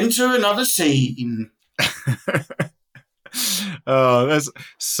now into another scene. Oh, that's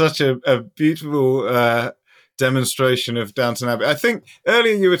such a beautiful demonstration of Downton Abbey. I think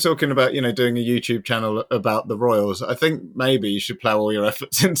earlier you were talking about, doing a YouTube channel about the royals. I think maybe you should plough all your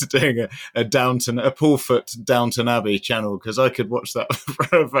efforts into doing a Paulfoot Downton Abbey channel, because I could watch that for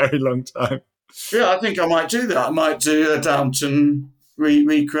a very long time. Yeah, I think I might do that. I might do a Downton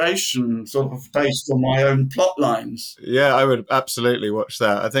recreation sort of based on my own plot lines. Yeah, I would absolutely watch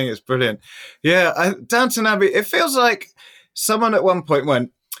that. I think it's brilliant. Yeah, Downton Abbey, it feels like someone at one point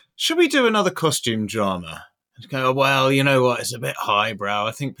went, should we do another costume drama? Go, well, you know what, it's a bit highbrow.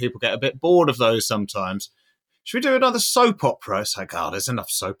 I think people get a bit bored of those sometimes. Should we do another soap opera? It's like, there's enough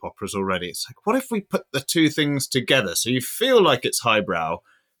soap operas already. It's like, what if we put the two things together so you feel like it's highbrow,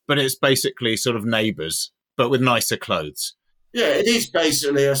 but it's basically sort of Neighbours, but with nicer clothes? Yeah, it is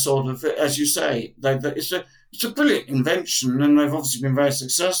basically a sort of, as you say, it's a brilliant invention, and they've obviously been very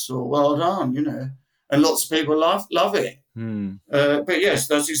successful. Well done, and lots of people love it. But yes,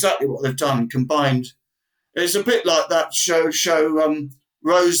 that's exactly what they've done, combined. It's a bit like that show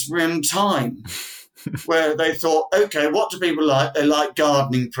Rosemary and Thyme, where they thought, okay, what do people like? They like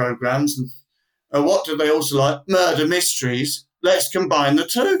gardening programs. And what do they also like? Murder mysteries. Let's combine the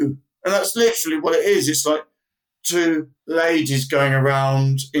two. And that's literally what it is. It's like two ladies going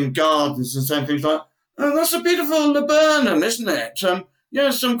around in gardens and saying things like, oh, that's a beautiful laburnum, isn't it?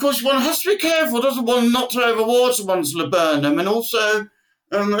 Yes, of course, one has to be careful, doesn't one, not to overwater one's laburnum. And also,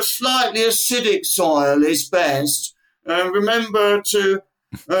 a slightly acidic soil is best. Remember to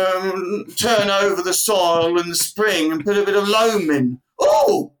turn over the soil in the spring and put a bit of loam in.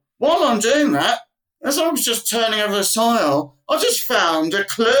 Oh, while I'm doing that, as I was just turning over the soil, I just found a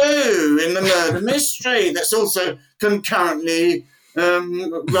clue in the murder mystery that's also concurrently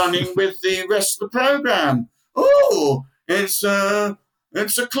running with the rest of the programme. Oh, it's a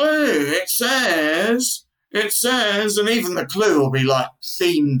clue. It says, and even the clue will be like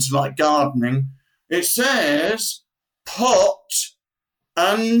themed like gardening. It says, Pot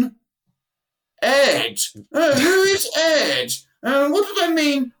and Ed. Who is Ed? What do they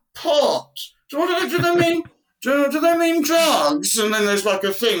mean, pot? Do they mean? Do they mean drugs? And then there's like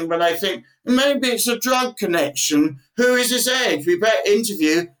a thing where they think maybe it's a drug connection. Who is this Ed? We better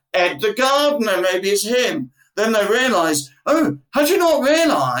interview Ed the gardener. Maybe it's him. Then they realise, oh, had you not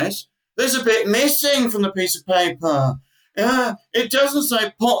realised? There's a bit missing from the piece of paper. It doesn't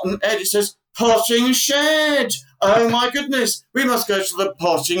say pot and Ed, it says potting shed. Oh my goodness, we must go to the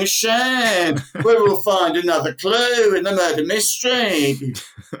potting shed where we'll find another clue in the murder mystery.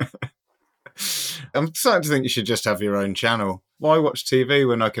 I'm starting to think you should just have your own channel. why watch TV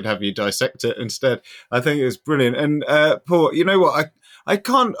when I could have you dissect it instead? I think it's brilliant. And Paul, you know what? I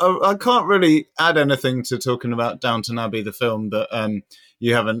can't really add anything to talking about Downton Abbey, the film, that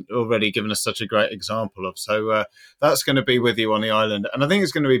you haven't already given us such a great example of. So that's going to be with you on the island. And I think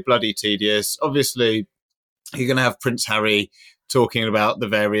it's going to be bloody tedious. Obviously, you're going to have Prince Harry talking about the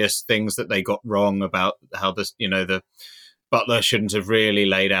various things that they got wrong about how the butler shouldn't have really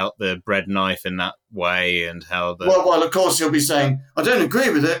laid out the bread knife in that way, and how the... Well, of course he'll be saying, I don't agree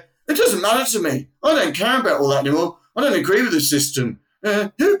with it. It doesn't matter to me. I don't care about all that anymore. I don't agree with the system.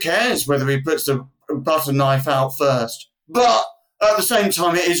 Who cares whether he puts the butter knife out first? But at the same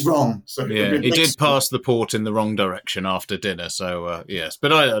time, it is wrong. So yeah, he did pass the port in the wrong direction after dinner. So yes,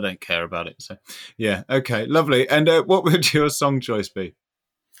 but I don't care about it. So yeah, okay, lovely. And what would your song choice be?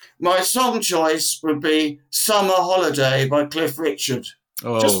 My song choice would be Summer Holiday by Cliff Richard.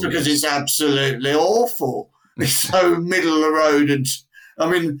 Just because it's absolutely awful. It's so middle of the road. And I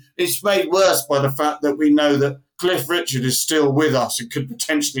mean, it's made worse by the fact that we know that Cliff Richard is still with us and could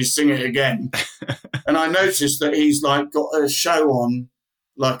potentially sing it again. And I noticed that he's like got a show on,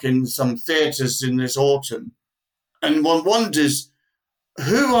 like in some theatres in this autumn. And one wonders,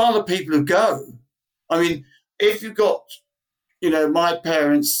 who are the people who go? I mean, if you've got, my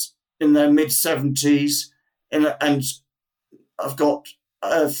parents in their mid-70s, and I've got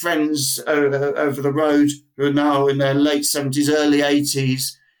friends over the road who are now in their late 70s, early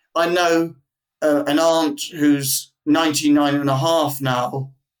 80s. I know an aunt who's 99 and a half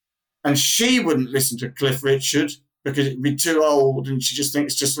now, and she wouldn't listen to Cliff Richard because it'd be too old, and she just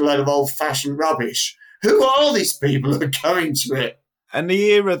thinks it's just a load of old-fashioned rubbish. Who are these people who are going to it? And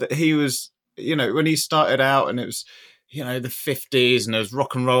the era that he was, when he started out, and it was, the 50s, and there was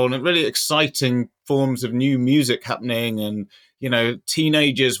rock and roll and really exciting forms of new music happening, and,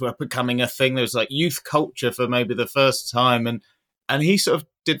 teenagers were becoming a thing. There was like youth culture for maybe the first time, and he sort of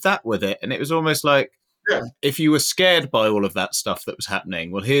did that with it. And it was almost like, if you were scared by all of that stuff that was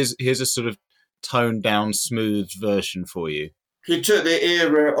happening, well, here's a sort of toned down, smooth version for you. He took the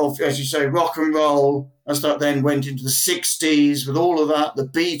era of, as you say, rock and roll, and then went into the 60s with all of that, the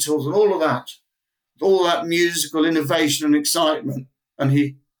Beatles and all that musical innovation and excitement. And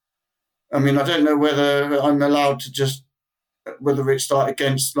I don't know whether I'm allowed to whether it's like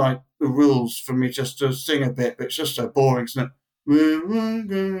against like the rules for me just to sing a bit, but it's just so boring, isn't it?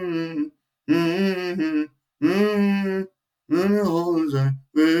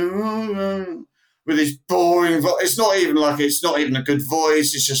 With his boring voice. It's not even a good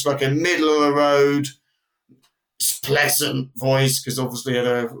voice. It's just like a middle of the road, it's pleasant voice, because obviously he had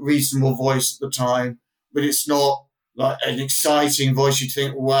a reasonable voice at the time, but it's not like an exciting voice. You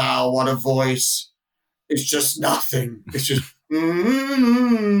think, wow, what a voice. It's just nothing. It's just we're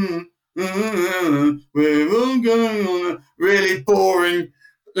all going on a really boring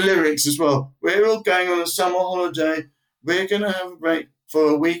lyrics as well. We're all going on a summer holiday. We're going to have a break for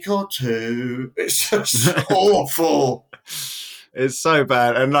a week or two. It's just awful. It's so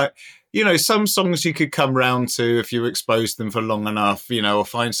bad. And some songs you could come round to if you exposed them for long enough, or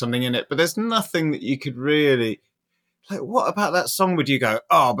find something in it. But there's nothing that you could really, what about that song would you go,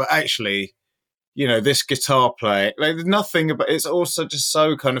 oh, but actually, this guitar play, there's nothing about, it's also just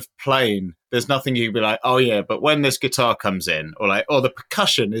so kind of plain. There's nothing you could be like, oh yeah, but when this guitar comes in, or the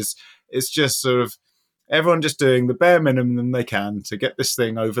percussion is just sort of, everyone just doing the bare minimum they can to get this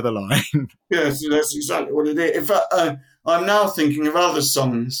thing over the line. Yes, that's exactly what it is. In fact, I'm now thinking of other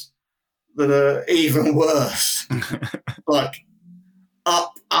songs that are even worse. Like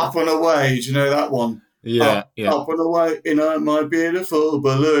Up and Away. Do you know that one? Yeah, Up and away in my beautiful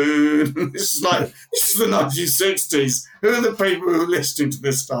balloon. This is the 1960s. Who are the people who are listening to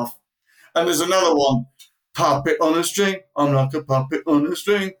this stuff? And there's another one. Puppet on a string. I'm like a puppet on a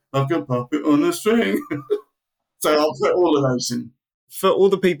string. Like a puppet on a string. So I'll put all of those in. For all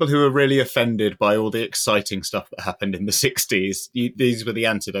the people who are really offended by all the exciting stuff that happened in the 60s, these were the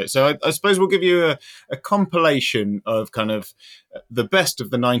antidotes. So I suppose we'll give you a compilation of kind of the best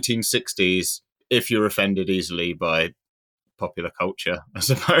of the 1960s, if you're offended easily by popular culture, I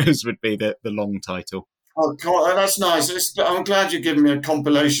suppose would be the long title. Oh, God, that's nice. I'm glad you're giving me a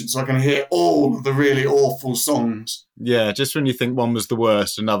compilation so I can hear all of the really awful songs. Yeah, just when you think one was the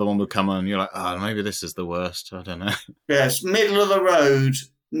worst, another one would come on and you're like, oh, maybe this is the worst. I don't know. Yes, middle of the road,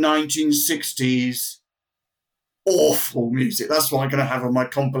 1960s, awful music. That's what I'm going to have on my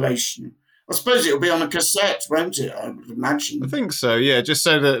compilation. I suppose it'll be on a cassette, won't it? I would imagine. I think so, yeah. Just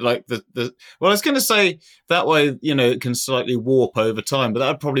so that, well, I was going to say that way, it can slightly warp over time, but that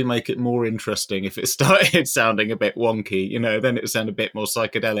would probably make it more interesting if it started sounding a bit wonky, then it would sound a bit more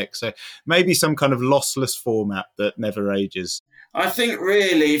psychedelic. So maybe some kind of lossless format that never ages. I think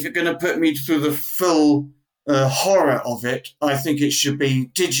really, if you're going to put me through the full horror of it, I think it should be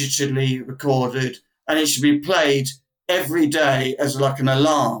digitally recorded and it should be played every day as like an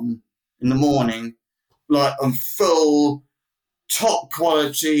alarm in the morning, like on full top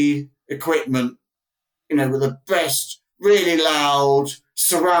quality equipment, with the best, really loud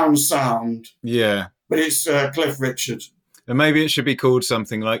surround sound. Yeah. But it's Cliff Richard. And maybe it should be called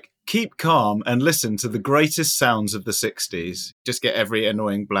something like Keep Calm and Listen to the Greatest Sounds of the 60s. Just get every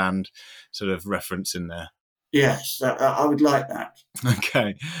annoying, bland sort of reference in there. Yes, I would like that.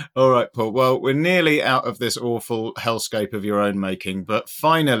 Okay. All right, Paul. Well, we're nearly out of this awful hellscape of your own making, but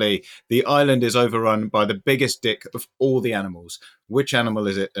finally, the island is overrun by the biggest dick of all the animals. Which animal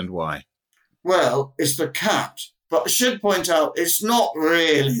is it and why? Well, it's the cat. But I should point out, it's not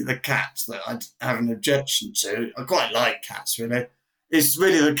really the cat that I have an objection to. I quite like cats, really. It's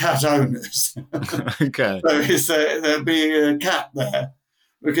really the cat owners. Okay. So there'll be a cat there.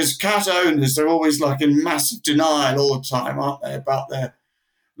 Because cat owners are always like in massive denial all the time, aren't they, about their...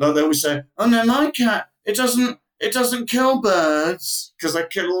 Like they always say, oh no, my cat, it doesn't kill birds. Because they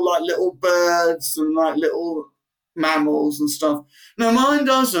kill all like little birds and like little mammals and stuff. No, mine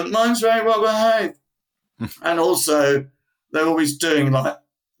doesn't. Mine's very well behaved. And also, they're always doing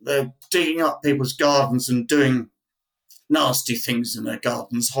they're digging up people's gardens and doing nasty things in their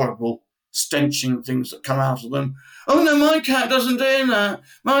gardens, horrible stenching things that come out of them. Oh no, my cat doesn't do that.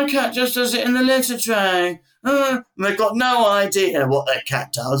 My cat just does it in the litter tray. And they've got no idea what their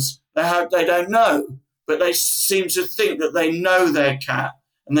cat does. They don't know, but they seem to think that they know their cat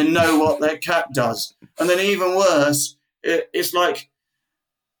and they know what their cat does. And then even worse, it's like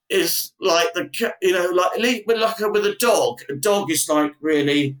the cat, like with a dog. A dog is like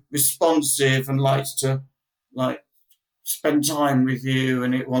really responsive and likes to like spend time with you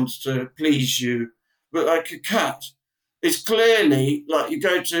and it wants to please you. But like a cat, it's clearly like you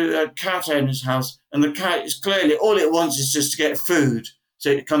go to a cat owner's house and the cat is clearly all it wants is just to get food. So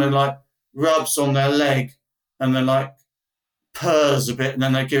it kind of like rubs on their leg and then like purrs a bit and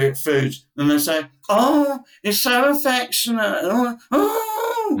then they give it food. And they say, oh, it's so affectionate.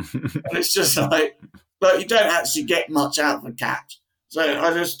 Oh. And it's just like you don't actually get much out of a cat. So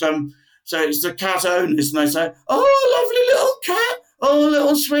I just, so it's the cat owners and they say, oh, lovely little cat. Oh,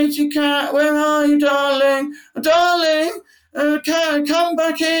 little sweetie cat, where are you, darling? Darling, cat, come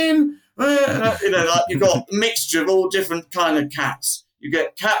back in. You've got a mixture of all different kind of cats. You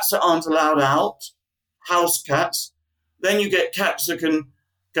get cats that aren't allowed out, house cats. Then you get cats that can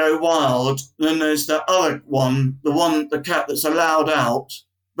go wild. Then there's the other one, the cat that's allowed out,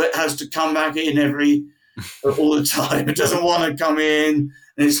 but has to come back in all the time. It doesn't want to come in.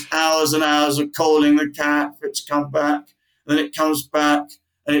 And it's hours and hours of calling the cat for it to come back. Then it comes back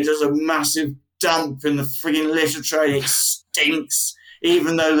and it does a massive dump in the frigging litter tray. It stinks,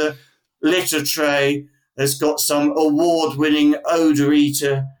 even though the litter tray has got some award-winning odour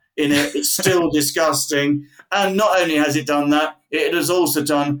eater in it. It's still disgusting. And not only has it done that, it has also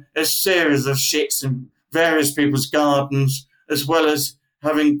done a series of shits in various people's gardens, as well as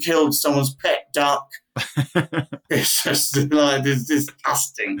having killed someone's pet duck. It's just like, it's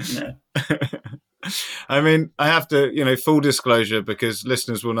disgusting, I mean, I have to, full disclosure, because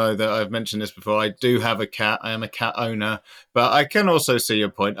listeners will know that I've mentioned this before. I do have a cat. I am a cat owner, but I can also see your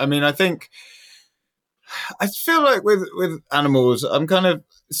point. I mean, I feel like with animals, I'm kind of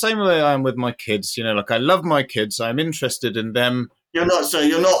the same way I am with my kids. Like I love my kids. I'm interested in them. You're not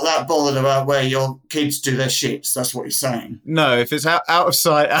that bothered about where your kids do their shits. That's what you're saying. No, if it's out of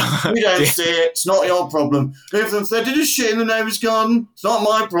sight, you don't see it. It's not your problem. If they did a shit in the neighbour's garden, it's not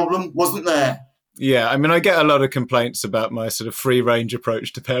my problem. Wasn't there. Yeah, I mean, I get a lot of complaints about my sort of free-range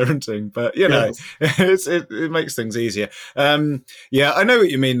approach to parenting, but, yes. It makes things easier. Yeah, I know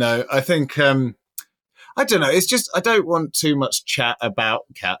what you mean, though. I think, I don't know, it's just I don't want too much chat about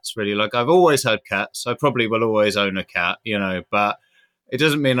cats, really. Like, I've always had cats. I probably will always own a cat, but it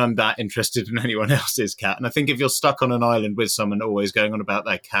doesn't mean I'm that interested in anyone else's cat. And I think if you're stuck on an island with someone always going on about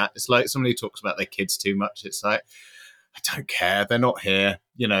their cat, it's like somebody who talks about their kids too much. It's like, I don't care. They're not here.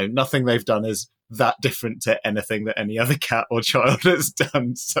 Nothing they've done is that different to anything that any other cat or child has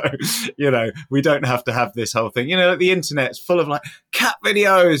done. So, we don't have to have this whole thing. The internet's full of like cat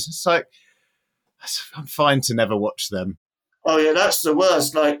videos. It's like, I'm fine to never watch them. Oh yeah, that's the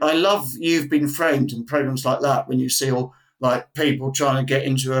worst. Like, I love You've Been Framed and programs like that when you see all like people trying to get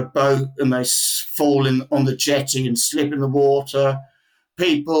into a boat and they fall on the jetty and slip in the water,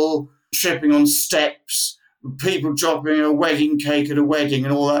 people tripping on steps, people dropping a wedding cake at a wedding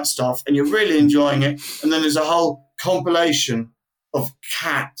and all that stuff, and you're really enjoying it. And then there's a whole compilation of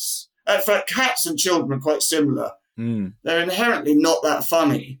cats. In fact, cats and children are quite similar. They're inherently not that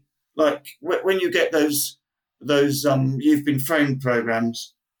funny. Like when you get those You've Been Framed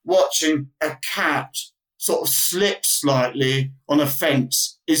programs, watching a cat sort of slip slightly on a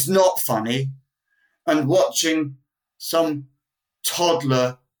fence is not funny, and watching some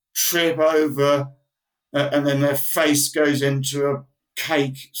toddler trip over and then their face goes into a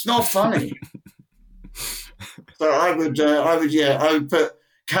cake, it's not funny. So I would put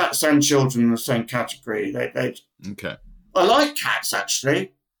cats and children in the same category. Okay. I like cats,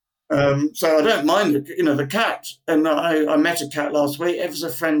 actually. So I don't mind the cat. And I met a cat last week. It was a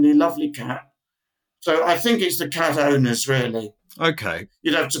friendly, lovely cat. So I think it's the cat owners, really. Okay.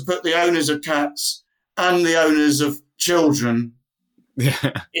 You'd have to put the owners of cats and the owners of children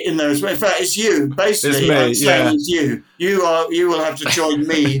in those. In fact, it's you. Basically, it's me, I'm saying it's you. You will have to join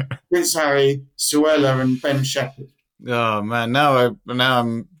me, Prince Harry, Suella, and Ben Shepherd. Oh man, now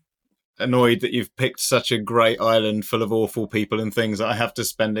I'm annoyed that you've picked such a great island full of awful people and things that I have to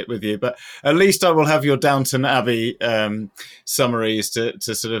spend it with you. But at least I will have your Downton Abbey summaries to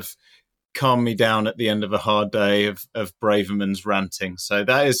sort of calm me down at the end of a hard day of Braverman's ranting. So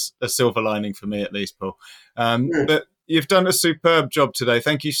that is a silver lining for me, at least, Paul. But you've done a superb job today.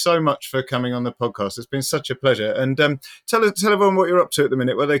 Thank you so much for coming on the podcast. It's been such a pleasure. And tell everyone what you're up to at the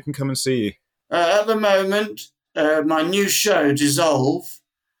minute, where they can come and see you. At the moment, my new show, Dissolve,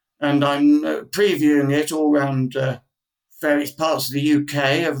 and I'm previewing it all around various parts of the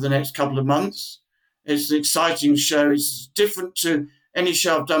UK over the next couple of months. It's an exciting show. It's different to any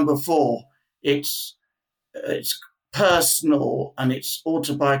show I've done before. It's personal and it's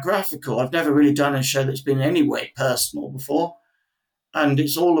autobiographical. I've never really done a show that's been in any way personal before. And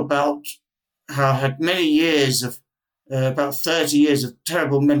it's all about how I had many years of, about 30 years of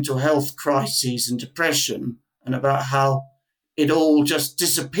terrible mental health crises and depression, and about how it all just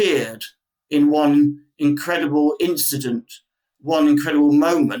disappeared in one incredible incident, one incredible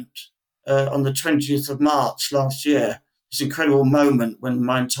moment on the 20th of March last year. This incredible moment when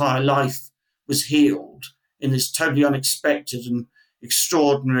my entire life was healed in this totally unexpected and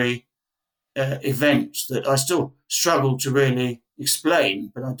extraordinary event that I still struggle to really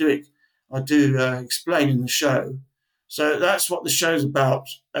explain, but I do explain in the show. So that's what the show's about,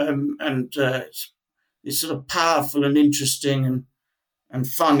 and it's sort of powerful and interesting and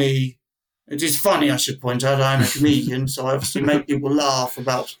funny. It is funny, I should point out. I'm a comedian, so I obviously make people laugh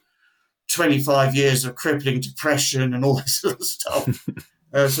about 25 years of crippling depression and all this sort of stuff.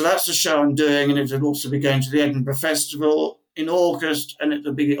 So that's the show I'm doing, and it'll also be going to the Edinburgh Festival in August, and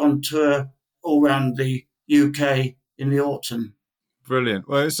it'll be on tour all around the UK in the autumn. Brilliant.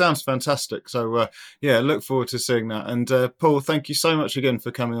 Well, it sounds fantastic. So, look forward to seeing that. And Paul, thank you so much again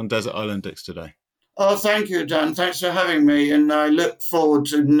for coming on Desert Island Dicks today. Oh, thank you, Dan. Thanks for having me. And I look forward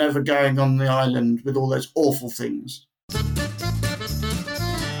to never going on the island with all those awful things.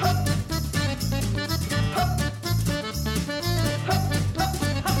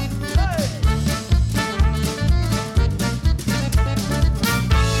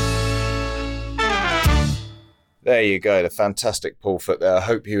 There you go, the fantastic Paul Foot there. I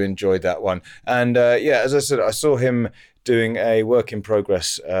hope you enjoyed that one. And as I said, I saw him doing a work in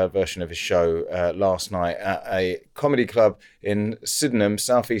progress version of his show last night at a comedy club in Sydenham,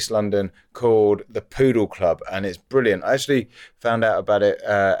 southeast London, called the Poodle Club, and it's brilliant. I actually found out about it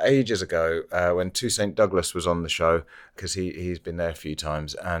ages ago when Toussaint Douglas was on the show, because he's been there a few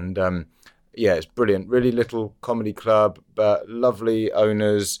times, and it's brilliant. Really little comedy club, but lovely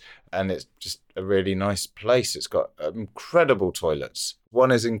owners, and it's just a really nice place. It's got incredible toilets.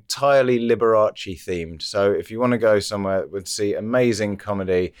 One is entirely Liberace themed. So if you want to go somewhere that would see amazing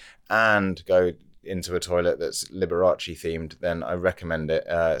comedy and go into a toilet that's Liberace themed, then I recommend it.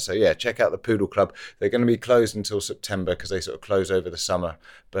 Check out the Poodle Club. They're going to be closed until September because they sort of close over the summer,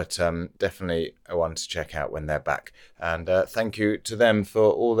 but definitely a one to check out when they're back. And thank you to them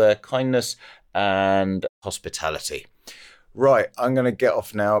for all their kindness and hospitality. Right, I'm going to get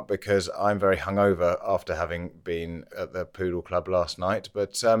off now because I'm very hungover after having been at the Poodle Club last night.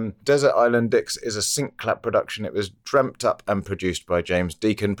 But Desert Island Dicks is a Sync Clap production. It was dreamt up and produced by James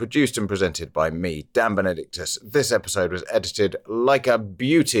Deacon, produced and presented by me, Dan Benedictus. This episode was edited like a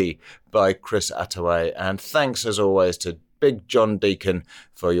beauty by Chris Attaway. And thanks, as always, to Big John Deacon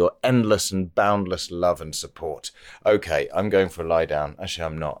for your endless and boundless love and support. Okay, I'm going for a lie down. Actually,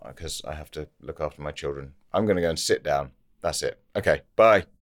 I'm not, because I have to look after my children. I'm going to go and sit down. That's it. Okay, bye.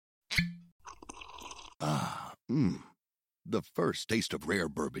 The first taste of rare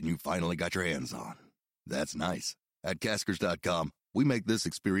bourbon you finally got your hands on. That's nice. At Caskers.com, we make this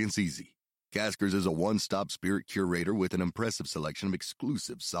experience easy. Caskers is a one-stop spirit curator with an impressive selection of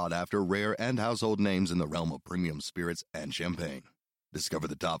exclusive, sought-after, rare, and household names in the realm of premium spirits and champagne. Discover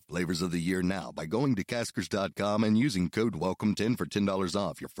the top flavors of the year now by going to Caskers.com and using code WELCOME10 for $10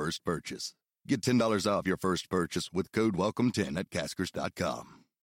 off your first purchase. Get $10 off your first purchase with code WELCOME10 at Caskers.com.